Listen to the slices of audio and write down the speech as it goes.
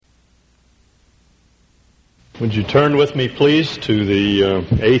Would you turn with me, please, to the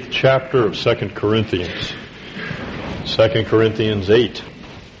 8th chapter of 2 Corinthians. 2 Corinthians 8.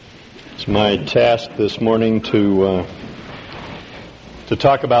 It's my task this morning to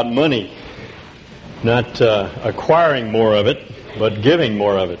talk about money, not acquiring more of it, but giving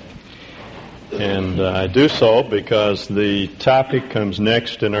more of it. And I do so because the topic comes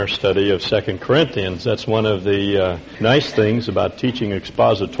next in our study of 2 Corinthians. That's one of the nice things about teaching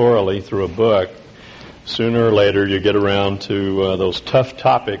expositorily through a book. Sooner or later you get around to those tough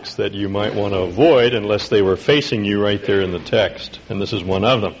topics that you might want to avoid unless they were facing you right there in the text. And this is one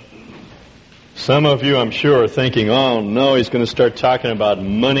of them. Some of you, I'm sure, are thinking, oh no, he's going to start talking about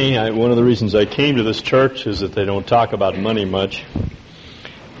money. One of the reasons I came to this church is that they don't talk about money much.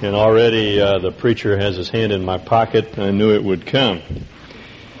 And already the preacher has his hand in my pocket. I knew it would come.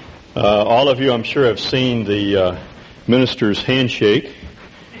 All of you, I'm sure, have seen the minister's handshake.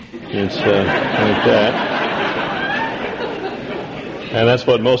 It's like that. And that's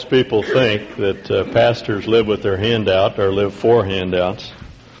what most people think, that pastors live with their hand out or live for handouts.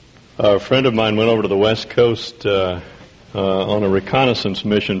 A friend of mine went over to the West Coast on a reconnaissance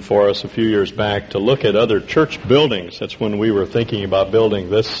mission for us a few years back to look at other church buildings. That's when we were thinking about building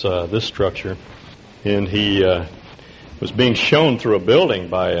this structure. And he was being shown through a building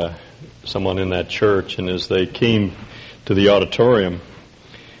by someone in that church. And as they came to the auditorium,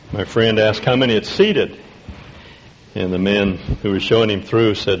 my friend asked how many it seated. And the man who was showing him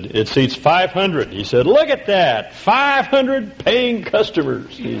through said, it seats 500. He said, look at that, 500 paying customers,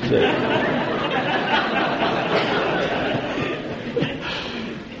 he said.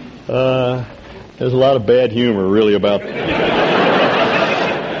 There's a lot of bad humor, really, about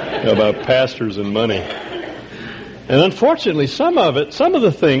pastors and money. And unfortunately, some of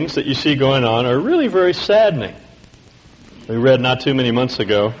the things that you see going on are really very saddening. We read not too many months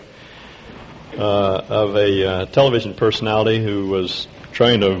ago of a television personality who was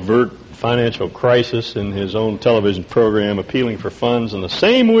trying to avert financial crisis in his own television program, appealing for funds. And the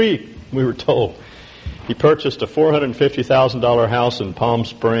same week, we were told, he purchased a $450,000 house in Palm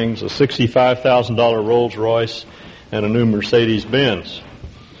Springs, a $65,000 Rolls Royce, and a new Mercedes-Benz.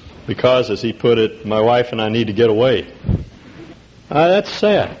 Because, as he put it, my wife and I need to get away. That's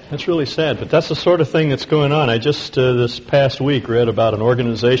sad. That's really sad. But that's the sort of thing that's going on. I just this past week read about an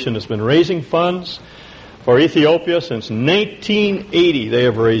organization that's been raising funds for Ethiopia since 1980. They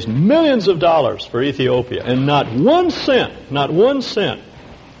have raised millions of dollars for Ethiopia, and not 1 cent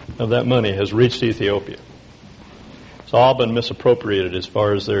of that money has reached Ethiopia. It's all been misappropriated as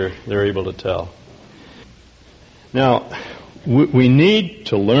far as they're able to tell. Now, we need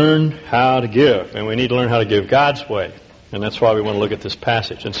to learn how to give, and we need to learn how to give God's way. And that's why we want to look at this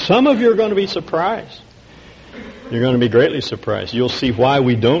passage. And some of you are going to be surprised. You're going to be greatly surprised. You'll see why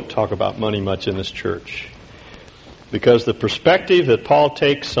we don't talk about money much in this church. Because the perspective that Paul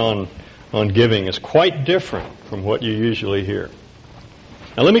takes on giving is quite different from what you usually hear.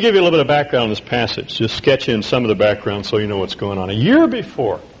 Now let me give you a little bit of background on this passage. Just sketch in some of the background so you know what's going on. A year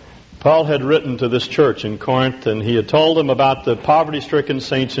before, Paul had written to this church in Corinth, and he had told them about the poverty-stricken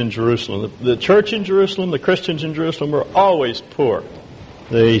saints in Jerusalem. The church in Jerusalem, the Christians in Jerusalem, were always poor.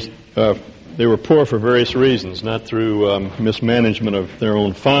 They were poor for various reasons, not through mismanagement of their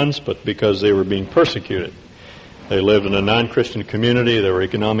own funds, but because they were being persecuted. They lived in a non-Christian community. There were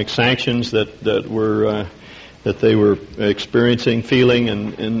economic sanctions that they were experiencing, feeling,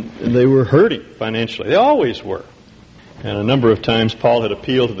 and they were hurting financially. They always were. And a number of times Paul had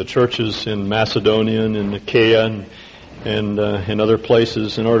appealed to the churches in Macedonia and in Achaia and in other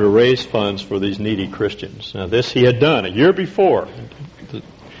places in order to raise funds for these needy Christians. Now this he had done a year before.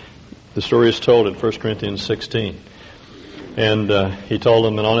 The story is told in 1 Corinthians 16. And he told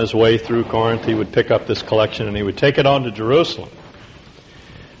them that on his way through Corinth he would pick up this collection and he would take it on to Jerusalem.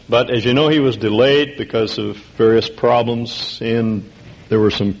 But as you know, he was delayed because of various problems, and there were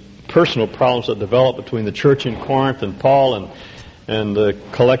some personal problems that developed between the church in Corinth and Paul, and the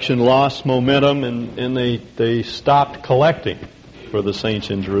collection lost momentum, and they stopped collecting for the saints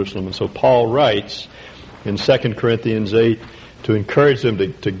in Jerusalem. And so Paul writes in 2 Corinthians 8 to encourage them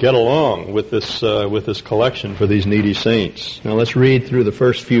to get along with this collection for these needy saints. Now let's read through the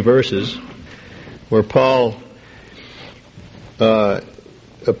first few verses where Paul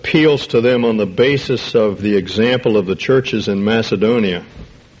appeals to them on the basis of the example of the churches in Macedonia.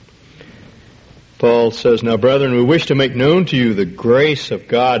 Paul says, now, brethren, we wish to make known to you the grace of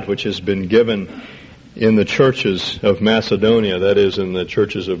God which has been given in the churches of Macedonia, that is, in the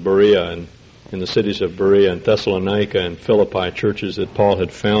churches of Berea and in the cities of Berea and Thessalonica and Philippi, churches that Paul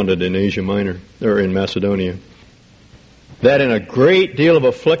had founded in Asia Minor, or in Macedonia. that in a great deal of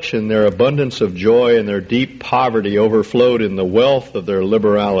affliction their abundance of joy and their deep poverty overflowed in the wealth of their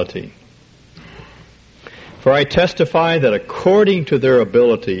liberality. For I testify that according to their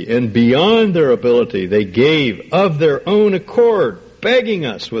ability and beyond their ability they gave of their own accord, begging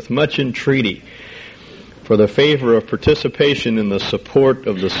us with much entreaty for the favor of participation in the support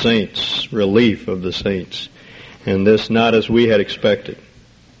of the saints, relief of the saints, and this not as we had expected.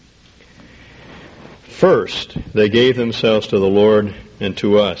 First, they gave themselves to the Lord and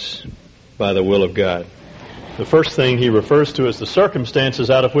to us by the will of God. The first thing he refers to is the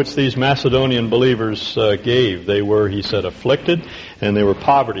circumstances out of which these Macedonian believers gave. They were, he said, afflicted, and they were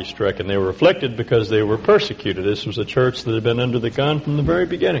poverty-stricken. They were afflicted because they were persecuted. This was a church that had been under the gun from the very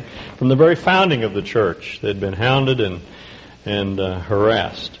beginning, from the very founding of the church. They had been hounded and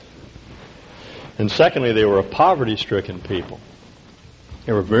harassed. And secondly, they were a poverty-stricken people.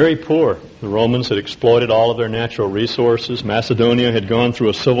 They were very poor. The Romans had exploited all of their natural resources. Macedonia had gone through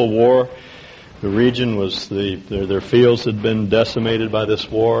a civil war. The region was, their fields had been decimated by this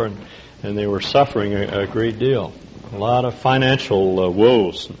war, and they were suffering a great deal. A lot of financial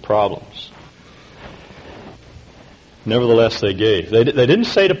woes and problems. Nevertheless, they gave. They didn't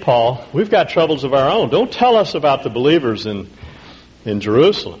say to Paul, we've got troubles of our own. Don't tell us about the believers in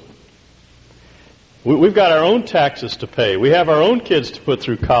Jerusalem. We've got our own taxes to pay. We have our own kids to put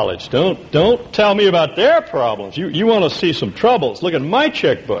through college. Don't tell me about their problems. You want to see some troubles. Look at my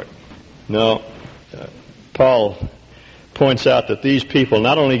checkbook. No. Paul points out that these people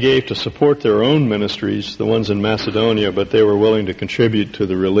not only gave to support their own ministries, the ones in Macedonia, but they were willing to contribute to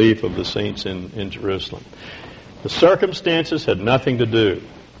the relief of the saints in Jerusalem. The circumstances had nothing to do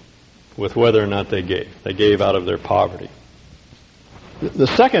with whether or not they gave. They gave out of their poverty. The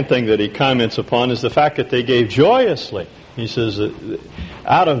second thing that he comments upon is the fact that they gave joyously. He says,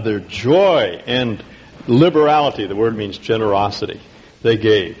 out of their joy and liberality, the word means generosity, they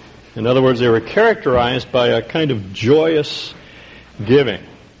gave. In other words, they were characterized by a kind of joyous giving.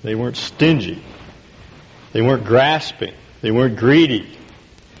 They weren't stingy. They weren't grasping. They weren't greedy.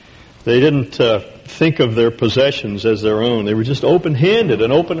 They didn't think of their possessions as their own. They were just open-handed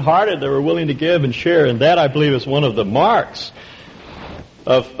and open-hearted. They were willing to give and share, and that, I believe, is one of the marks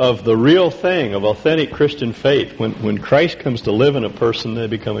of the real thing, of authentic Christian faith. When Christ comes to live in a person, they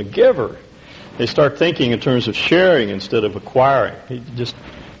become a giver. They start thinking in terms of sharing instead of acquiring.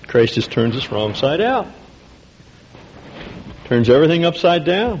 Christ just turns us wrong side out. Turns everything upside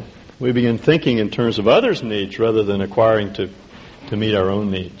down. We begin thinking in terms of others' needs rather than acquiring to meet our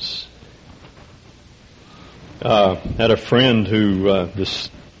own needs. Had a friend who this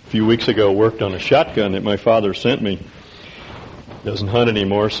few weeks ago worked on a shotgun that my father sent me. Doesn't hunt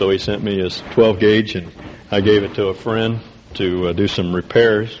anymore, so he sent me his 12 gauge, and I gave it to a friend to do some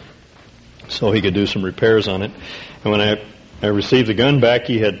repairs, so he could do some repairs on it. And when I received the gun back,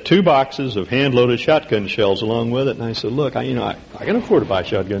 he had 2 boxes of hand-loaded shotgun shells along with it, and I said, look, I can afford to buy a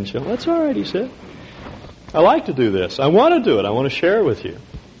shotgun shell. That's all right, he said. I like to do this. I want to do it. I want to share it with you.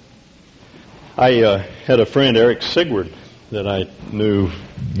 I had a friend, Eric Sigward, that I knew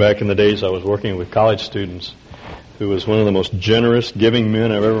back in the days I was working with college students, who was one of the most generous, giving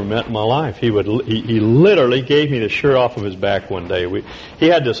men I've ever met in my life. He literally gave me the shirt off of his back one day. He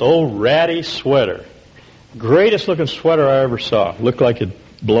had this old ratty sweater. Greatest looking sweater I ever saw. Looked like it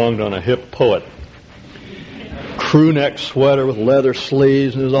belonged on a hip poet. Crew neck sweater with leather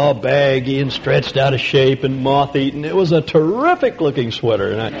sleeves, and it was all baggy and stretched out of shape and moth-eaten. It was a terrific looking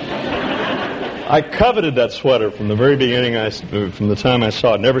sweater, and I coveted that sweater from the very beginning, from the time I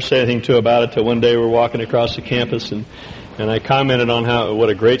saw it. Never said anything to about it till one day we were walking across the campus, and I commented on what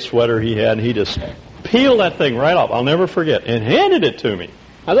a great sweater he had, and he just peeled that thing right off. I'll never forget, and handed it to me.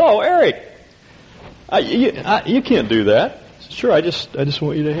 I thought, oh, Eric, you can't do that. I said, sure, I just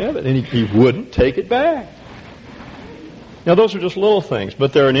want you to have it. And he wouldn't take it back. Now, those are just little things,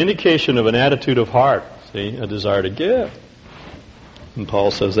 but they're an indication of an attitude of heart, see, a desire to give. And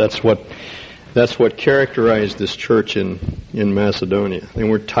Paul says that's what characterized this church in Macedonia. They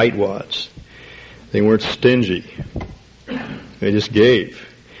weren't tightwads. They weren't stingy. They just gave.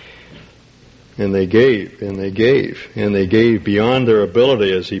 And they gave, and they gave, and they gave beyond their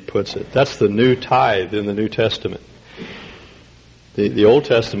ability, as he puts it. That's the new tithe in the New Testament. The Old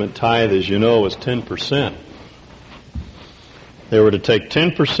Testament tithe, as you know, was 10%. They were to take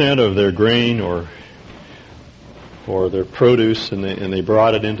 10% of their grain or their produce, and they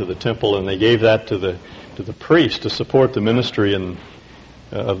brought it into the temple, and they gave that to the priest to support the ministry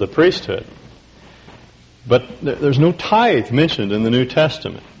of the priesthood. But there's no tithe mentioned in the New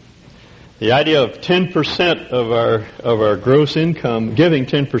Testament. The idea of 10% of our gross income, giving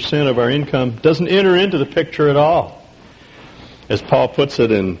 10% of our income, doesn't enter into the picture at all. As Paul puts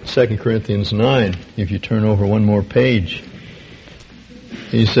it in 2 Corinthians 9, if you turn over one more page,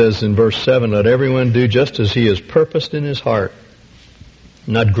 he says in verse 7, "Let everyone do just as he has purposed in his heart,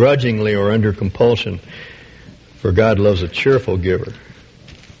 not grudgingly or under compulsion, for God loves a cheerful giver."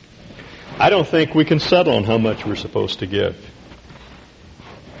 I don't think we can settle on how much we're supposed to give,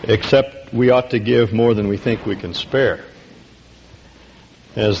 except we ought to give more than we think we can spare.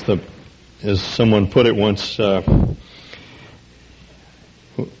 As someone put it once,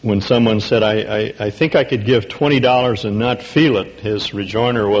 when someone said, I think I could give $20 and not feel it, his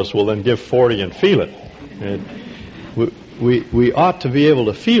rejoinder was, well, then give 40 and feel it. And we ought to be able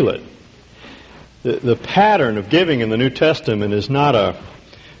to feel it. The pattern of giving in the New Testament is not a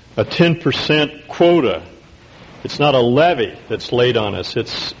 10% quota. It's not a levy that's laid on us.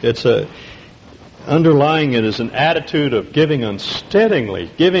 Underlying it is an attitude of giving unsteadingly,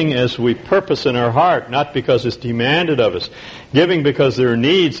 giving as we purpose in our heart, not because it's demanded of us, giving because there are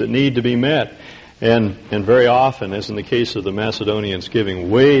needs that need to be met, and very often, as in the case of the Macedonians, giving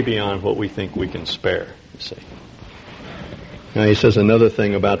way beyond what we think we can spare. You see. Now he says another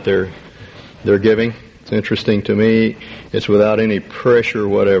thing about their giving. It's interesting to me. It's without any pressure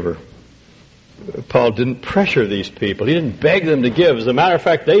whatever. Paul didn't pressure these people. He didn't beg them to give. As a matter of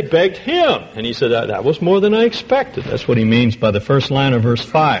fact, they begged him. And he said, that was more than I expected. That's what he means by the first line of verse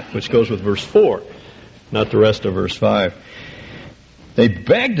 5, which goes with verse 4, not the rest of verse 5. They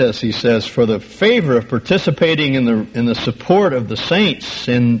begged us, he says, for the favor of participating in the support of the saints.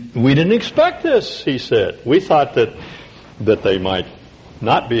 And we didn't expect this, he said. We thought that they might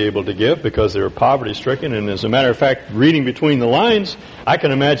not be able to give because they were poverty-stricken. And as a matter of fact, reading between the lines, I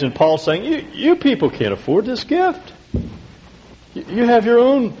can imagine Paul saying, you people can't afford this gift. You have your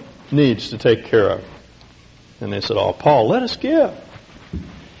own needs to take care of. And they said, oh, Paul, let us give.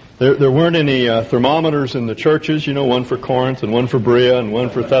 There weren't any thermometers in the churches, one for Corinth and one for Berea and one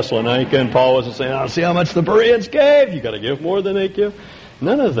for Thessalonica. And Paul wasn't saying, see how much the Bereans gave. You got to give more than they give.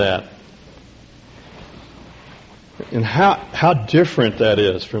 None of that. And how different that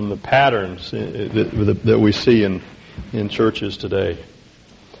is from the patterns that we see in churches today.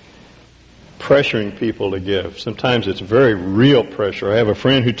 Pressuring people to give. Sometimes it's very real pressure. I have a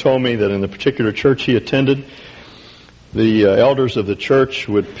friend who told me that in the particular church he attended, the elders of the church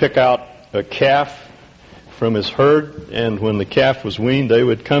would pick out a calf from his herd, and when the calf was weaned, they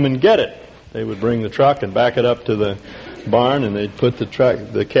would come and get it. They would bring the truck and back it up to the barn, and they'd put the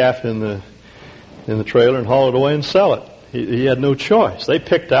calf in the trailer and haul it away and sell it. He had no choice. They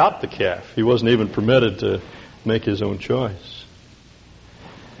picked out the calf. He wasn't even permitted to make his own choice.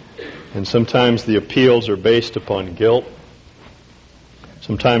 And sometimes the appeals are based upon guilt.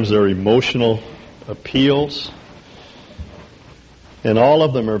 Sometimes they're emotional appeals. And all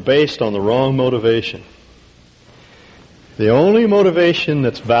of them are based on the wrong motivation. The only motivation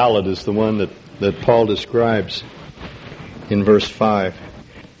that's valid is the one that Paul describes in verse 5.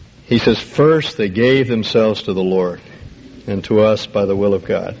 He says, first they gave themselves to the Lord and to us by the will of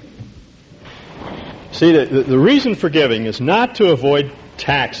God. See, the reason for giving is not to avoid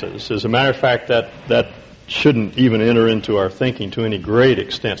taxes. As a matter of fact, that shouldn't even enter into our thinking to any great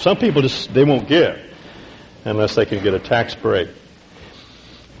extent. Some people they won't give unless they can get a tax break.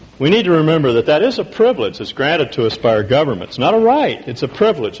 We need to remember that is a privilege that's granted to us by our government. It's not a right. It's a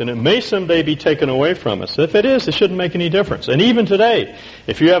privilege, and it may someday be taken away from us. If it is, it shouldn't make any difference. And even today,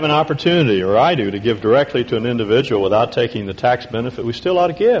 if you have an opportunity, or I do, to give directly to an individual without taking the tax benefit, we still ought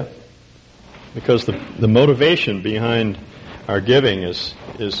to give. Because the motivation behind our giving is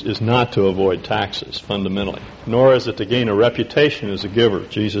not to avoid taxes, fundamentally. Nor is it to gain a reputation as a giver.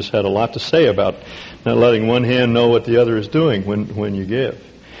 Jesus had a lot to say about not letting one hand know what the other is doing when you give.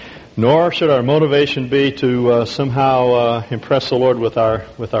 Nor should our motivation be to somehow impress the Lord with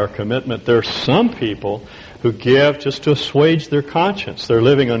our commitment. There are some people who give just to assuage their conscience. They're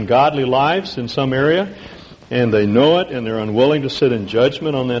living ungodly lives in some area, and they know it, and they're unwilling to sit in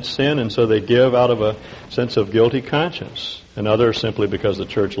judgment on that sin, and so they give out of a sense of guilty conscience. And others simply because the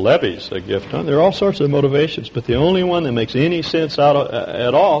church levies a gift on. There are all sorts of motivations, but the only one that makes any sense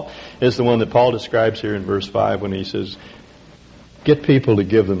at all is the one that Paul describes here in verse 5 when he says, get people to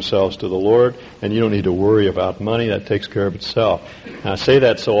give themselves to the Lord, and you don't need to worry about money. That takes care of itself. Now, I say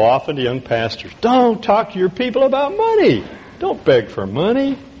that so often to young pastors. Don't talk to your people about money. Don't beg for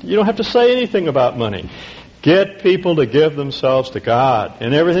money. You don't have to say anything about money. Get people to give themselves to God,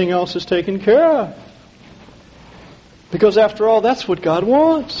 and everything else is taken care of. Because after all, that's what God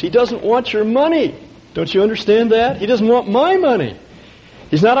wants. He doesn't want your money. Don't you understand that? He doesn't want my money.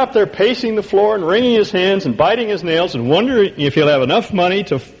 He's not up there pacing the floor and wringing his hands and biting his nails and wondering if he'll have enough money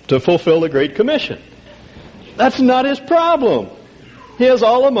to fulfill the Great Commission. That's not his problem. He has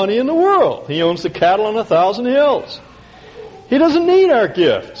all the money in the world. He owns the cattle on 1,000 hills. He doesn't need our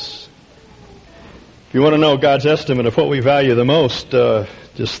gifts. If you want to know God's estimate of what we value the most,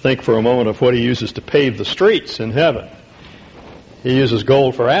 just think for a moment of what He uses to pave the streets in heaven. He uses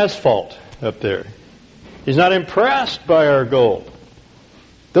gold for asphalt up there. He's not impressed by our gold.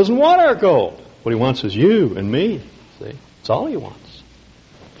 Doesn't want our gold. What He wants is you and me. See? That's all He wants.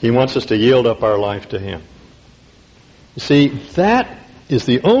 He wants us to yield up our life to Him. You see, that is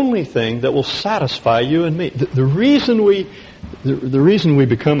the only thing that will satisfy you and me. The reason we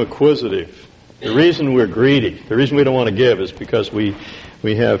become acquisitive, the reason we're greedy, the reason we don't want to give is because we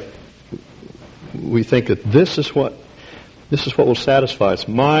think that this is what will satisfy us.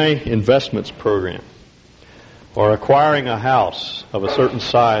 My investments program, or acquiring a house of a certain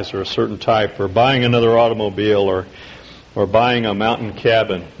size or a certain type, or buying another automobile, or buying a mountain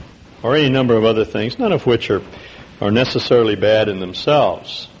cabin, or any number of other things, none of which are necessarily bad in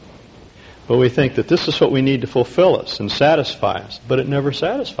themselves. But we think that this is what we need to fulfill us and satisfy us, but it never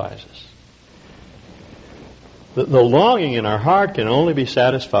satisfies us. The longing in our heart can only be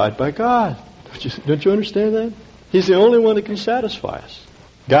satisfied by God. Don't you understand that? He's the only one that can satisfy us.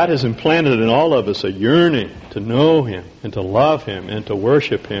 God has implanted in all of us a yearning to know Him and to love Him and to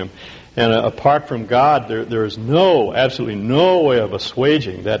worship Him. And apart from God, there is absolutely no way of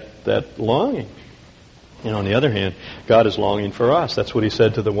assuaging that longing. And on the other hand, God is longing for us. That's what He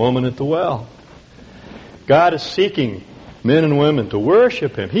said to the woman at the well. God is seeking men and women to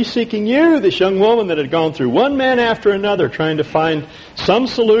worship Him. He's seeking you, this young woman that had gone through one man after another trying to find some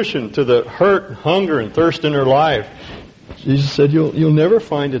solution to the hurt, hunger, and thirst in her life. Jesus said, you'll never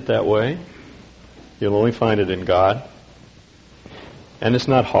find it that way. You'll only find it in God. And it's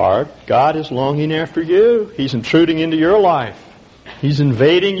not hard. God is longing after you. He's intruding into your life. He's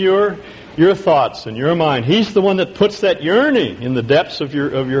invading your thoughts and your mind. He's the one that puts that yearning in the depths of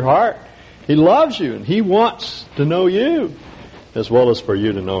your heart. He loves you, and He wants to know you as well as for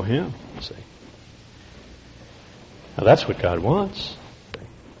you to know Him. See? Now that's what God wants.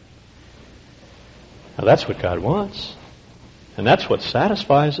 Now that's what God wants. And that's what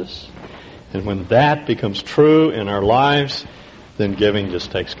satisfies us. And when that becomes true in our lives, then giving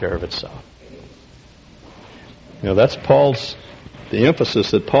just takes care of itself. That's the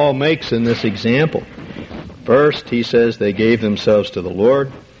emphasis that Paul makes in this example. First, he says they gave themselves to the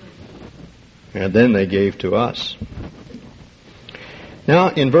Lord, and then they gave to us. Now,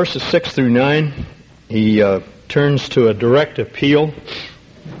 in verses 6 through 9, he turns to a direct appeal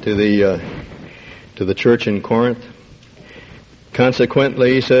to the church in Corinth.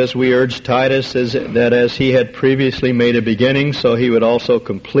 Consequently, he says, we urge Titus that as he had previously made a beginning, so he would also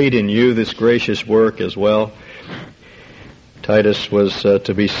complete in you this gracious work as well. Titus was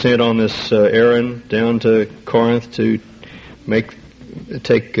to be sent on this errand down to Corinth to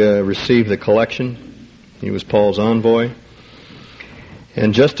receive the collection. He was Paul's envoy.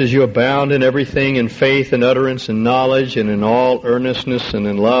 And just as you abound in everything, in faith and utterance and knowledge, and in all earnestness and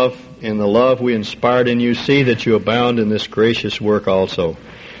in the love we inspired in you, see that you abound in this gracious work also.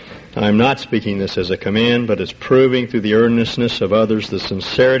 I am not speaking this as a command, but as proving through the earnestness of others the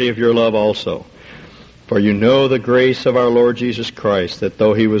sincerity of your love also. For you know the grace of our Lord Jesus Christ, that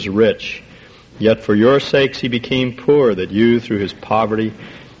though He was rich, yet for your sakes He became poor, that you through His poverty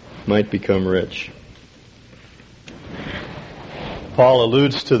might become rich. Paul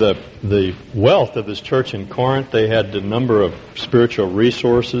alludes to the wealth of his church in Corinth. They had a number of spiritual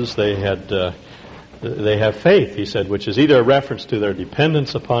resources. They have faith, he said, which is either a reference to their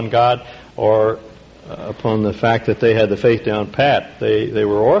dependence upon God or upon the fact that they had the faith down pat. They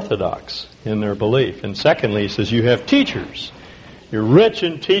were orthodox in their belief. And secondly, he says, you have teachers. You're rich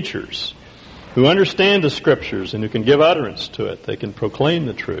in teachers who understand the Scriptures and who can give utterance to it. They can proclaim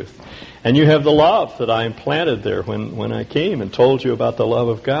the truth. And you have the love that I implanted there when I came and told you about the love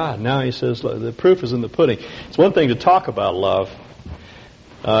of God. Now he says the proof is in the pudding. It's one thing to talk about love.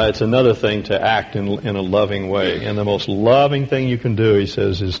 It's another thing to act in a loving way. And the most loving thing you can do, he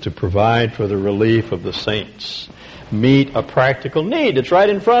says, is to provide for the relief of the saints. Meet a practical need. It's right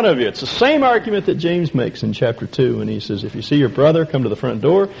in front of you. It's the same argument that James makes in chapter 2 when he says, if you see your brother come to the front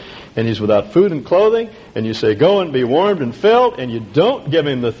door and he's without food and clothing, and you say, go and be warmed and filled, and you don't give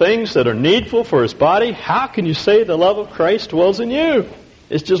him the things that are needful for his body, how can you say the love of Christ dwells in you?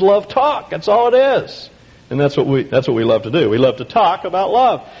 It's just love talk. That's all it is. And that's what we love to do. We love to talk about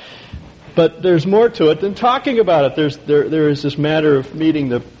love. But there's more to it than talking about it. There is this matter of meeting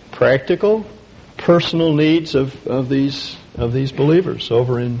the practical, personal needs of these believers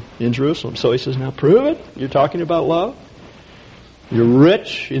over in Jerusalem. So he says, now prove it. You're talking about love. You're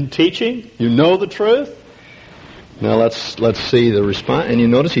rich in teaching. You know the truth. Now let's see the response. And you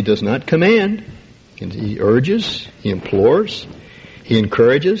notice he does not command. He urges, he implores, he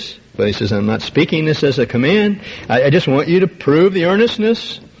encourages. But he says, I'm not speaking this as a command. I just want you to prove the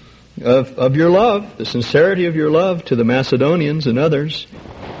earnestness of your love, the sincerity of your love to the Macedonians and others.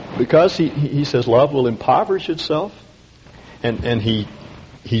 Because he says love will impoverish itself. And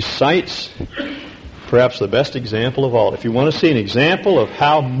he cites perhaps the best example of all. If you want to see an example of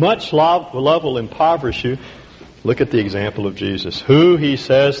how much love will impoverish you, look at the example of Jesus, who, he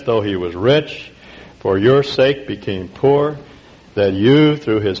says, though he was rich, for your sake became poor, that you,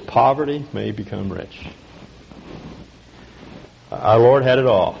 through his poverty, may become rich. Our Lord had it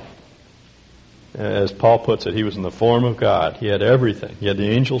all. As Paul puts it, he was in the form of God. He had everything. He had the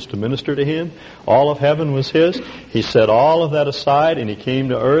angels to minister to him. All of heaven was his. He set all of that aside, and he came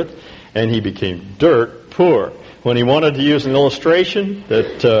to earth, and he became dirt poor. When he wanted to use an illustration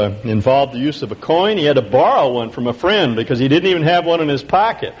that involved the use of a coin, he had to borrow one from a friend because he didn't even have one in his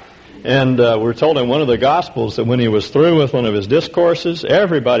pocket. And we're told in one of the Gospels that when he was through with one of his discourses,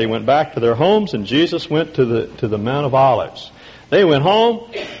 everybody went back to their homes, and Jesus went to the Mount of Olives. They went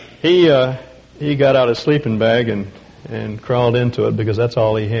home. He got out his sleeping bag and crawled into it because that's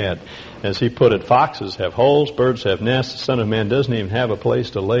all he had. As he put it, foxes have holes, birds have nests. The Son of Man doesn't even have a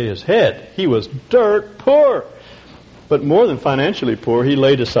place to lay his head. He was dirt poor. But more than financially poor, he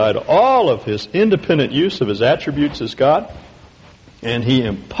laid aside all of his independent use of his attributes as God, and he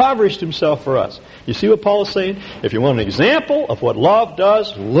impoverished himself for us. You see what Paul is saying? If you want an example of what love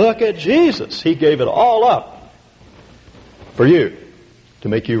does, look at Jesus. He gave it all up for you to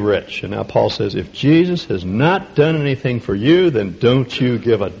make you rich. And now Paul says, if Jesus has not done anything for you, then don't you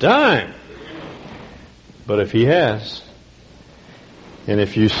give a dime. But if he has, and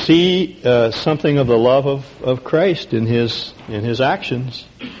if you see something of the love of Christ in his actions,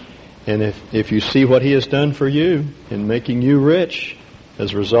 and if you see what he has done for you in making you rich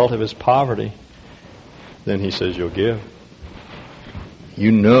as a result of his poverty, then he says you'll give.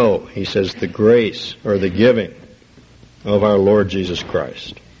 You know, he says, the grace or the giving of our Lord Jesus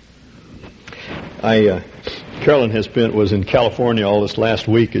Christ. Carolyn was in California all this last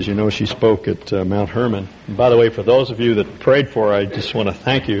week. As you know, she spoke at Mount Hermon. And by the way, for those of you that prayed for her, I just want to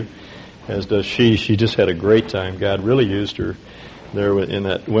thank you, as does she. She just had a great time. God really used her there in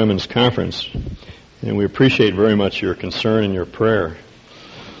that women's conference. And we appreciate very much your concern and your prayer.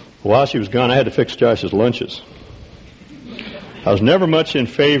 While she was gone, I had to fix Josh's lunches. I was never much in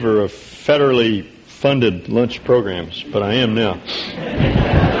favor of federally funded lunch programs, but I am now.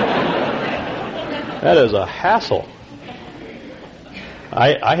 That is a hassle.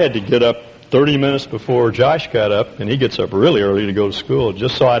 I had to get up 30 minutes before Josh got up, and he gets up really early to go to school,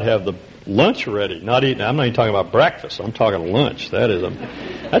 just so I'd have the lunch ready. I'm not even talking about breakfast. I'm talking lunch.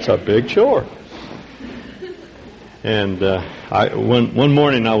 That's a big chore. And one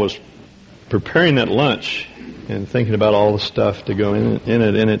morning I was preparing that lunch and thinking about all the stuff to go in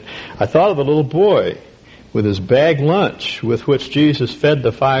it. I thought of the little boy with his bag lunch with which Jesus fed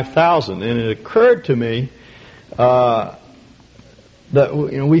the 5,000. And it occurred to me that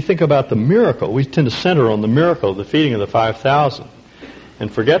we think about the miracle. We tend to center on the miracle, the feeding of the 5,000,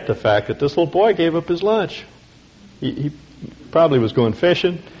 and forget the fact that this little boy gave up his lunch. He probably was going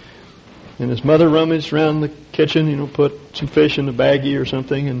fishing, and his mother rummaged around the kitchen, put some fish in a baggie or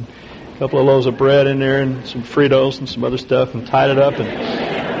something, and a couple of loaves of bread in there, and some Fritos and some other stuff, and tied it up,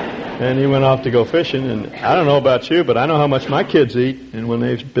 and he went off to go fishing. And I don't know about you, but I know how much my kids eat, and when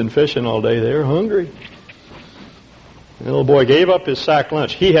they've been fishing all day, they're hungry. The little boy gave up his sack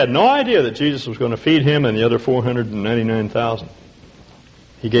lunch. He had no idea that Jesus was going to feed him and the other 499,000.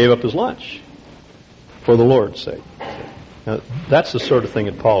 He gave up his lunch for the Lord's sake. Now, that's the sort of thing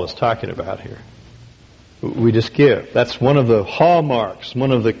that Paul is talking about here. We just give. That's one of the hallmarks,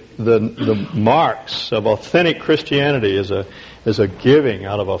 one of the marks of authentic Christianity is a giving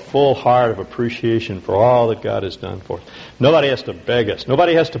out of a full heart of appreciation for all that God has done for us. Nobody has to beg us.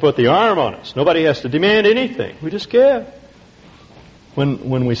 Nobody has to put the arm on us. Nobody has to demand anything. We just give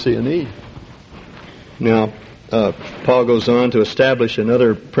when we see a need. Now, Paul goes on to establish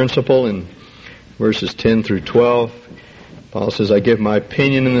another principle in verses 10 through 12. Paul says, I give my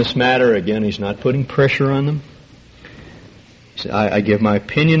opinion in this matter. Again, he's not putting pressure on them. He says, I give my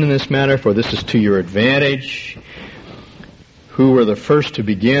opinion in this matter, for this is to your advantage, who were the first to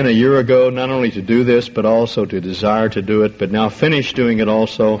begin a year ago, not only to do this, but also to desire to do it, but now finish doing it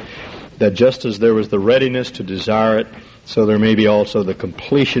also, that just as there was the readiness to desire it, so there may be also the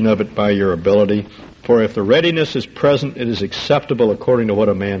completion of it by your ability. For if the readiness is present, it is acceptable according to what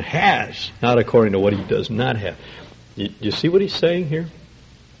a man has, not according to what he does not have. You see what he's saying here?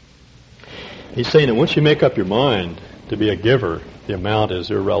 He's saying that once you make up your mind to be a giver, the amount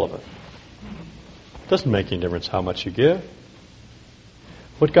is irrelevant. It doesn't make any difference how much you give.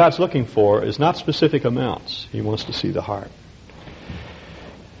 What God's looking for is not specific amounts. He wants to see the heart.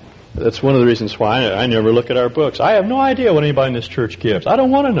 That's one of the reasons why I never look at our books. I have no idea what anybody in this church gives. I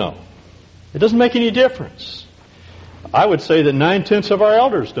don't want to know. It doesn't make any difference. I would say that 9/10 of our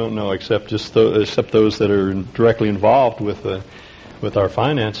elders don't know, except those that are directly involved with our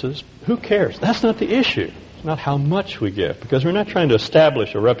finances. Who cares? That's not the issue. It's not how much we give, because we're not trying to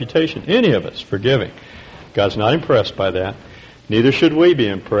establish a reputation, any of us, for giving. God's not impressed by that. Neither should we be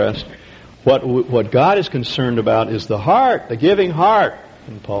impressed. What God is concerned about is the heart, the giving heart.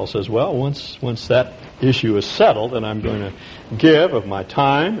 And Paul says, well, once that issue is settled, then I'm going to give of my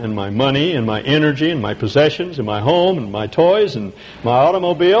time and my money and my energy and my possessions and my home and my toys and my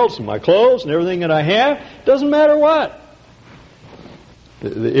automobiles and my clothes and everything that I have. Doesn't matter what.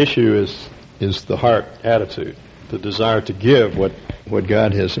 The issue is the heart attitude, the desire to give what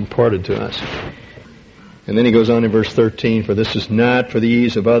God has imparted to us. And then he goes on in verse 13, for this is not for the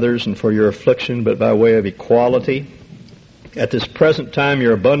ease of others and for your affliction, but by way of equality. At this present time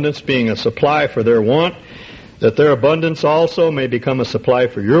your abundance being a supply for their want, that their abundance also may become a supply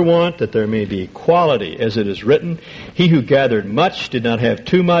for your want, that there may be equality, as it is written, he who gathered much did not have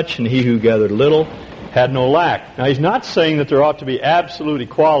too much, and he who gathered little had no lack. Now he's not saying that there ought to be absolute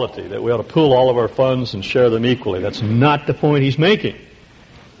equality, that we ought to pool all of our funds and share them equally. That's not the point he's making.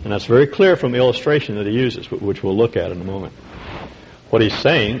 And that's very clear from the illustration that he uses, which we'll look at in a moment. What he's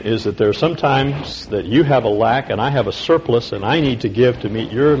saying is that there are some times that you have a lack and I have a surplus and I need to give to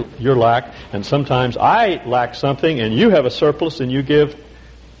meet your lack, and sometimes I lack something and you have a surplus and you give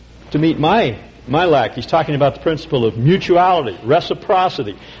to meet my lack. He's talking about the principle of mutuality,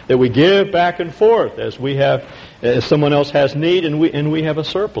 reciprocity, that we give back and forth as someone else has need and we have a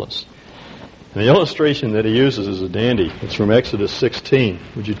surplus. And the illustration that he uses is a dandy. It's from Exodus 16.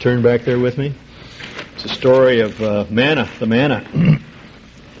 Would you turn back there with me? It's a story of manna, the manna.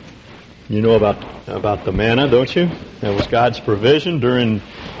 You know about the manna, don't you? That was God's provision during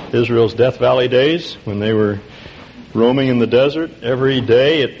Israel's Death Valley days when they were roaming in the desert. Every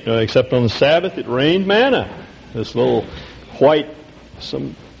day, except on the Sabbath, it rained manna. This little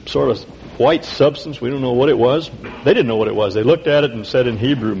some sort of white substance. We don't know what it was. They didn't know what it was. They looked at it and said in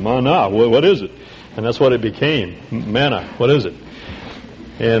Hebrew, manna, what is it? And that's what it became, manna. What is it?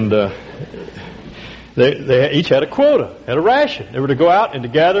 And they each had a quota, had a ration. They were to go out and to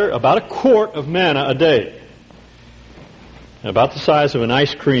gather about a quart of manna a day, about the size of an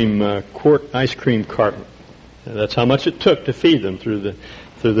ice cream carton. And that's how much it took to feed them through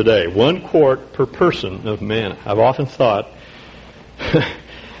the day. 1 quart per person of manna. I've often thought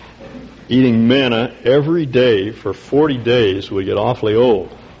eating manna every day for 40 days would get awfully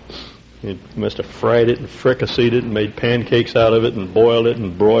old. You must have fried it and fricasseed it and made pancakes out of it and boiled it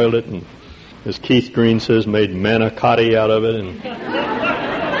and broiled it and, as Keith Green says, made manicotti out of it and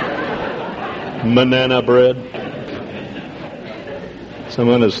banana bread.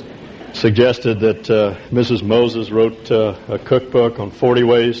 Someone has suggested that Mrs. Moses wrote a cookbook on 40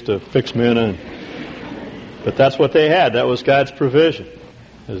 ways to fix manna. But that's what they had. That was God's provision.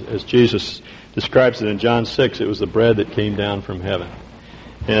 As Jesus describes it in John 6, it was the bread that came down from heaven.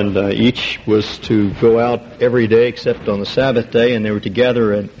 And each was to go out every day except on the Sabbath day, and they were to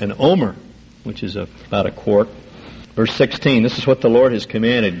gather an omer, which is about a quart. Verse 16, this is what the Lord has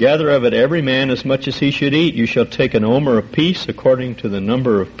commanded. Gather of it every man as much as he should eat. You shall take an omer apiece according to the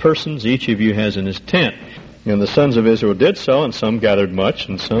number of persons each of you has in his tent. And the sons of Israel did so, and some gathered much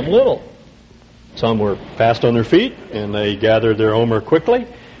and some little. Some were fast on their feet, and they gathered their omer quickly.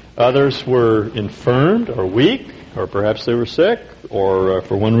 Others were infirmed or weak, or perhaps they were sick, or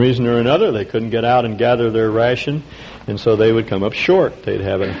for one reason or another they couldn't get out and gather their ration, and so they would come up short. They'd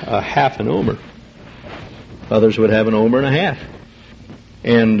have a half an omer. Others would have an omer and a half.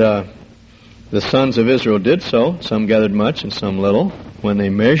 And the sons of Israel did so. Some gathered much and some little. When they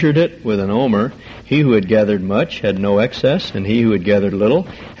measured it with an omer, he who had gathered much had no excess, and he who had gathered little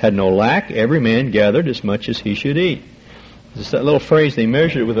had no lack. Every man gathered as much as he should eat. It's that little phrase, they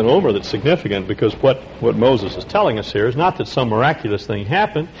measured it with an omer, that's significant, because what Moses is telling us here is not that some miraculous thing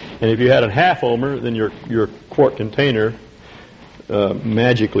happened, and if you had a half omer, then your quart container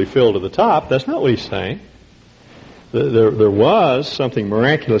magically filled to the top. That's not what he's saying. There was something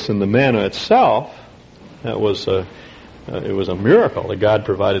miraculous in the manna itself. It was a miracle that God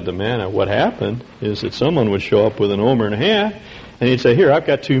provided the manna. What happened is that someone would show up with an omer and a half, and he'd say, here, I've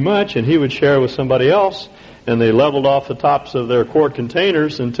got too much, and he would share with somebody else, and they leveled off the tops of their quart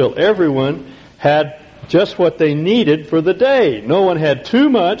containers until everyone had just what they needed for the day. No one had too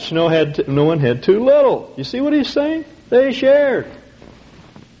much, no one had too little. You see what he's saying? They shared.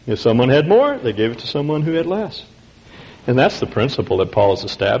 If someone had more, they gave it to someone who had less. And that's the principle that Paul is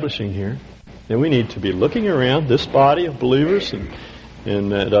establishing here. And we need to be looking around this body of believers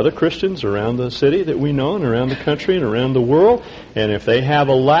and other Christians around the city that we know and around the country and around the world. And if they have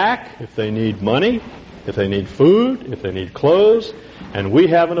a lack, if they need money, if they need food, if they need clothes, and we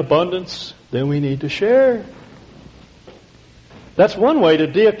have an abundance, then we need to share. That's one way to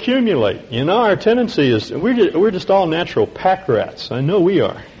deaccumulate. You know, our tendency is, we're just all natural pack rats. I know we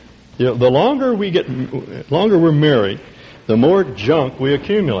are. You know, the longer we're married, the more junk we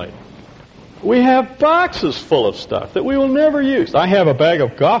accumulate. We have boxes full of stuff that we will never use. I have a bag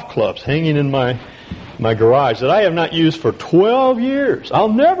of golf clubs hanging in my garage that I have not used for 12 years.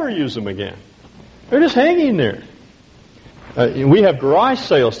 I'll never use them again. They're just hanging there. We have garage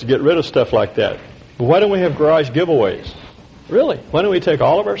sales to get rid of stuff like that. But why don't we have garage giveaways? Really? Why don't we take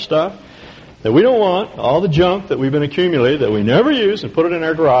all of our stuff that we don't want, all the junk that we've been accumulating that we never use, and put it in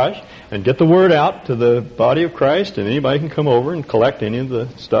our garage and get the word out to the body of Christ, and anybody can come over and collect any of the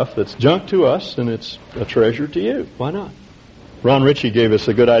stuff that's junk to us, and it's a treasure to you. Why not? Ron Ritchie gave us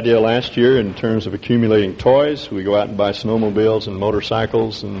a good idea last year in terms of accumulating toys. We go out and buy snowmobiles and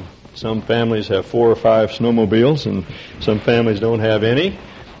motorcycles, and some families have 4 or 5 snowmobiles, and some families don't have any.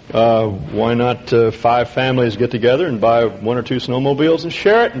 Why not 5 families get together and buy 1 or 2 snowmobiles and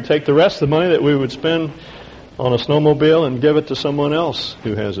share it, and take the rest of the money that we would spend on a snowmobile and give it to someone else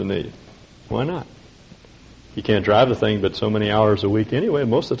who has a need? Why not? You can't drive the thing but so many hours a week anyway.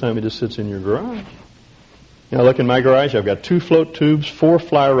 Most of the time it just sits in your garage. Now look in my garage. I've got 2 float tubes, 4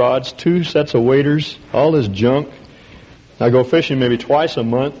 fly rods, 2 sets of waders, all this junk. I go fishing maybe twice a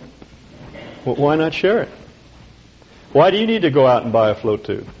month. Well, why not share it? Why do you need to go out and buy a float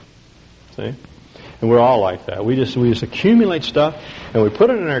tube? See? And we're all like that. We just accumulate stuff and we put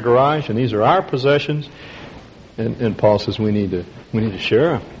it in our garage, and these are our possessions. And Paul says we need to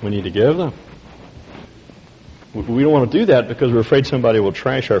share them. We need to give them. We don't want to do that because we're afraid somebody will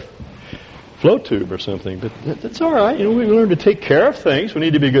trash our float tube or something. But that's all right. You know, we learn to take care of things. We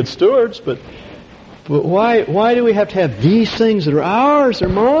need to be good stewards. But why do we have to have these things that are ours or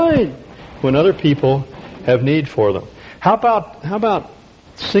mine when other people have need for them? How about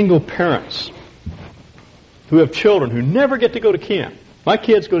single parents who have children who never get to go to camp? My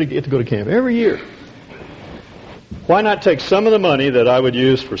kids get to go to camp every year. Why not take some of the money that I would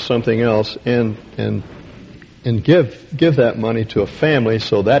use for something else and give that money to a family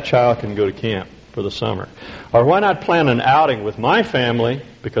so that child can go to camp for the summer? Or why not plan an outing with my family,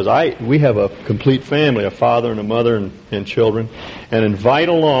 because we have a complete family, a father and a mother and children, and invite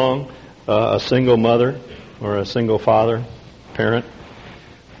along a single mother or a single father, parent,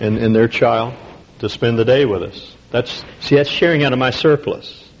 and their child to spend the day with us. That's sharing out of my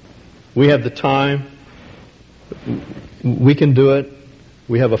surplus. We have the time. We can do it.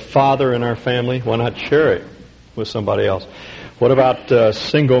 We have a father in our family. Why not share it with somebody else? What about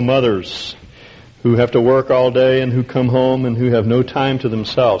single mothers who have to work all day and who come home and who have no time to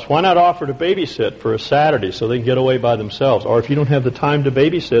themselves? Why not offer to babysit for a Saturday so they can get away by themselves? Or if you don't have the time to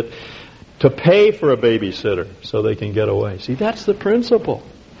babysit, to pay for a babysitter so they can get away. See, that's the principle.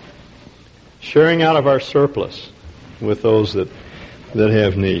 Sharing out of our surplus with those that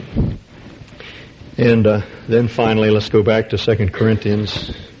have need. And then finally, let's go back to 2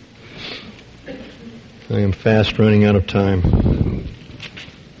 Corinthians. I am fast running out of time.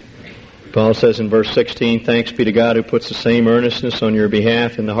 Paul says in verse 16, "Thanks be to God who puts the same earnestness on your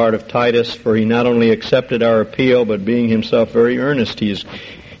behalf in the heart of Titus, for he not only accepted our appeal, but being himself very earnest, he's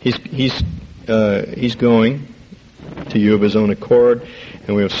going to you of his own accord,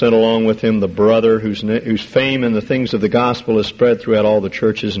 and we have sent along with him the brother whose fame in the things of the gospel is spread throughout all the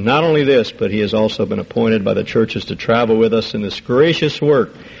churches. Not only this, but he has also been appointed by the churches to travel with us in this gracious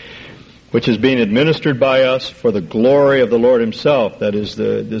work, which is being administered by us for the glory of the Lord himself." That is,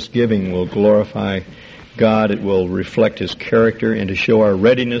 this giving will glorify God. It will reflect his character and to show our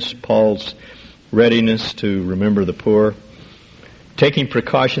readiness, Paul's readiness to remember the poor. Taking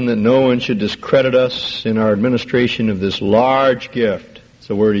precaution that no one should discredit us in our administration of this large gift. It's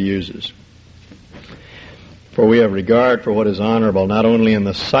the word he uses. "For we have regard for what is honorable, not only in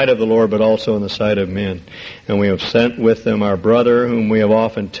the sight of the Lord, but also in the sight of men. And we have sent with them our brother, whom we have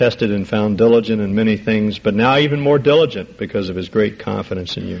often tested and found diligent in many things, but now even more diligent because of his great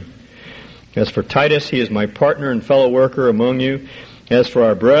confidence in you. As for Titus, he is my partner and fellow worker among you. As for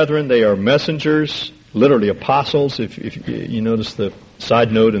our brethren, they are messengers," literally apostles, if you notice the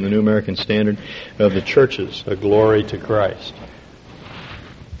side note in the New American Standard, "of the churches, a glory to Christ."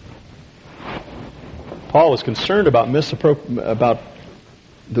 Paul was concerned about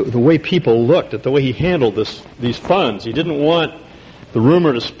the way people looked, at the way he handled these funds. He didn't want the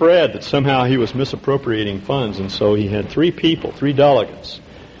rumor to spread that somehow he was misappropriating funds, and so he had 3 delegates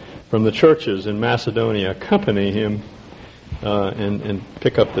from the churches in Macedonia accompany him and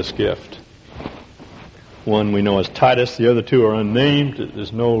pick up this gift. One we know as Titus, the other 2 are unnamed.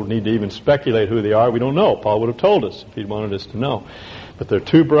 There's no need to even speculate who they are. We don't know. Paul would have told us if he'd wanted us to know. But they're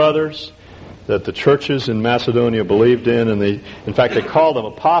 2 brothers that the churches in Macedonia believed in, and in fact, they called them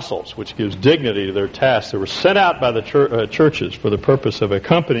apostles, which gives dignity to their task. They were sent out by the churches for the purpose of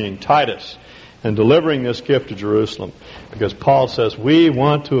accompanying Titus and delivering this gift to Jerusalem, because Paul says we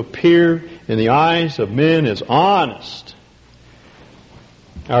want to appear in the eyes of men as honest.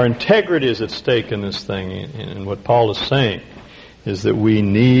 Our integrity is at stake in this thing, and what Paul is saying is that we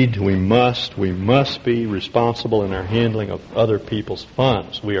must be responsible in our handling of other people's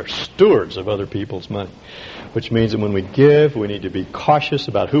funds. We are stewards of other people's money, which means that when we give, we need to be cautious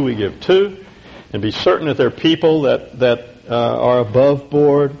about who we give to, and be certain that they're people that are above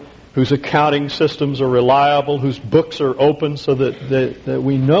board, whose accounting systems are reliable, whose books are open, so that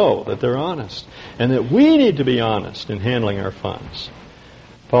we know that they're honest, and that we need to be honest in handling our funds.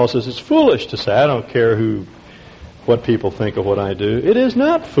 Paul says it's foolish to say, I don't care what people think of what I do. It is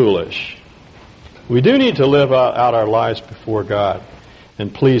not foolish. We do need to live out our lives before God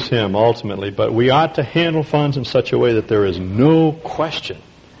and please Him ultimately, but we ought to handle funds in such a way that there is no question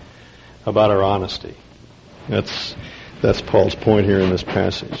about our honesty. That's Paul's point here in this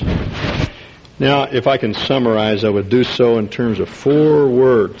passage. Now, if I can summarize, I would do so in terms of 4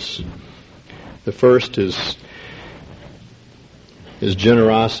 words. The first is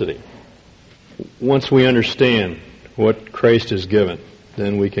generosity. Once we understand what Christ has given,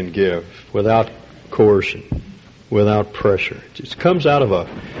 then we can give without coercion, without pressure. It just comes out of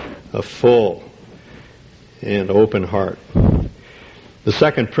a full and open heart. The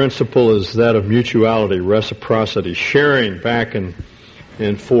second principle is that of mutuality, reciprocity, sharing back and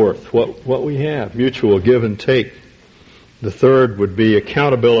forth what we have, mutual give and take. The third would be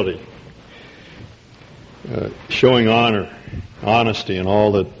accountability, showing honor, honesty in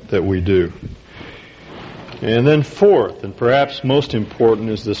all that we do. And then fourth, and perhaps most important,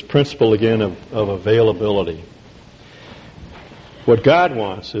 is this principle again of availability. What God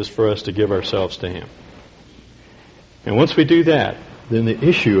wants is for us to give ourselves to Him. And once we do that, then the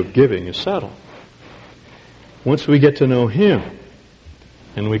issue of giving is settled. Once we get to know Him,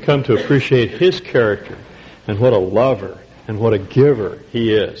 and we come to appreciate His character, and what a lover and what a giver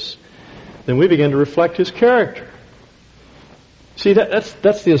He is, then we begin to reflect His character. See,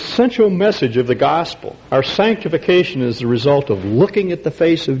 that's the essential message of the gospel. Our sanctification is the result of looking at the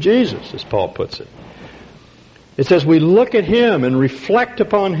face of Jesus, as Paul puts it. It says we look at Him and reflect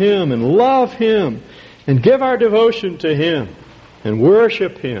upon Him and love Him and give our devotion to Him and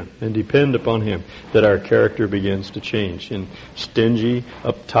worship Him and depend upon Him, that our character begins to change. And stingy,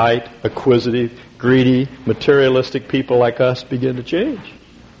 uptight, acquisitive, greedy, materialistic people like us begin to change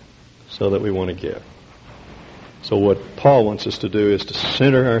so that we want to give. So what Paul wants us to do is to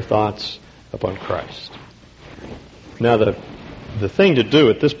center our thoughts upon Christ. Now the thing to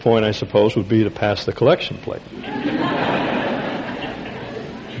do at this point, I suppose, would be to pass the collection plate.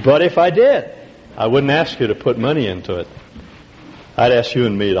 But if I did, I wouldn't ask you to put money into it. I'd ask you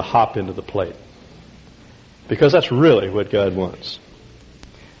and me to hop into the plate. Because that's really what God wants.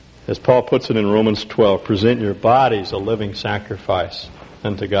 As Paul puts it in Romans 12, present your bodies a living sacrifice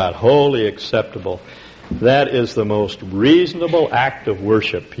unto God, wholly acceptable. That is the most reasonable act of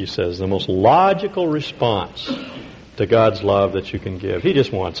worship, he says, the most logical response to God's love that you can give. He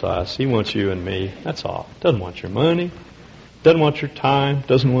just wants us. He wants you and me. That's all. Doesn't want your money. Doesn't want your time.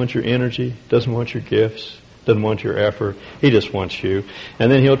 Doesn't want your energy. Doesn't want your gifts. Doesn't want your effort. He just wants you. And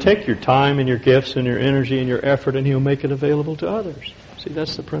then He'll take your time and your gifts and your energy and your effort and He'll make it available to others. See,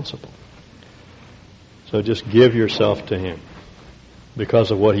 that's the principle. So just give yourself to Him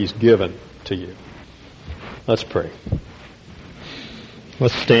because of what He's given to you. Let's pray.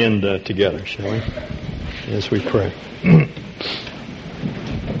 Let's stand together, shall we, as we pray.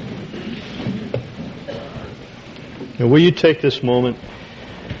 Now, will you take this moment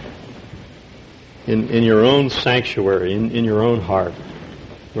in your own sanctuary, in your own heart,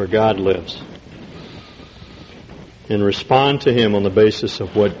 where God lives, and respond to Him on the basis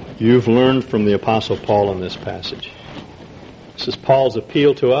of what you've learned from the Apostle Paul in this passage. This is Paul's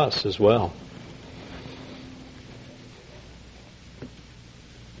appeal to us as well.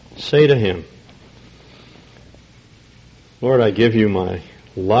 Say to Him, Lord, I give you my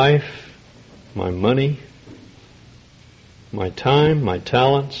life, my money, my time, my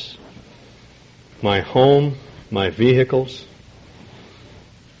talents, my home, my vehicles,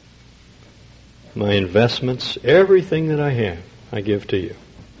 my investments, everything that I have, I give to you.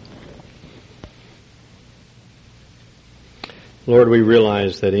 Lord, we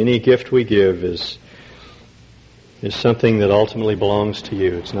realize that any gift we give is something that ultimately belongs to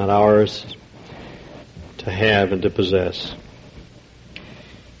you. It's not ours to have and to possess.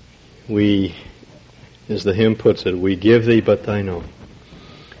 We, as the hymn puts it, we give thee but thine own.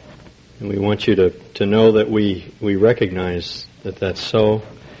 And we want you to know that we recognize that that's so.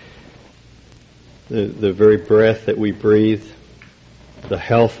 The very breath that we breathe, the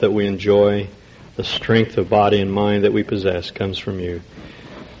health that we enjoy, the strength of body and mind that we possess comes from you.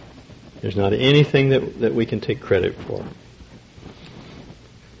 There's not anything that we can take credit for.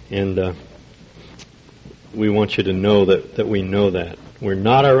 And we want you to know that we know that. We're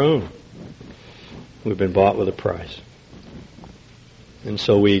not our own. We've been bought with a price. And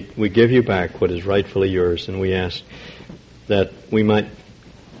so we give you back what is rightfully yours, and we ask that we might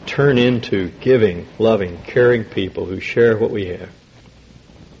turn into giving, loving, caring people who share what we have.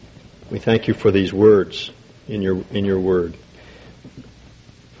 We thank you for these words in your word,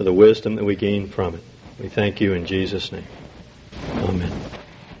 for the wisdom that we gain from it. We thank you in Jesus' name. Amen.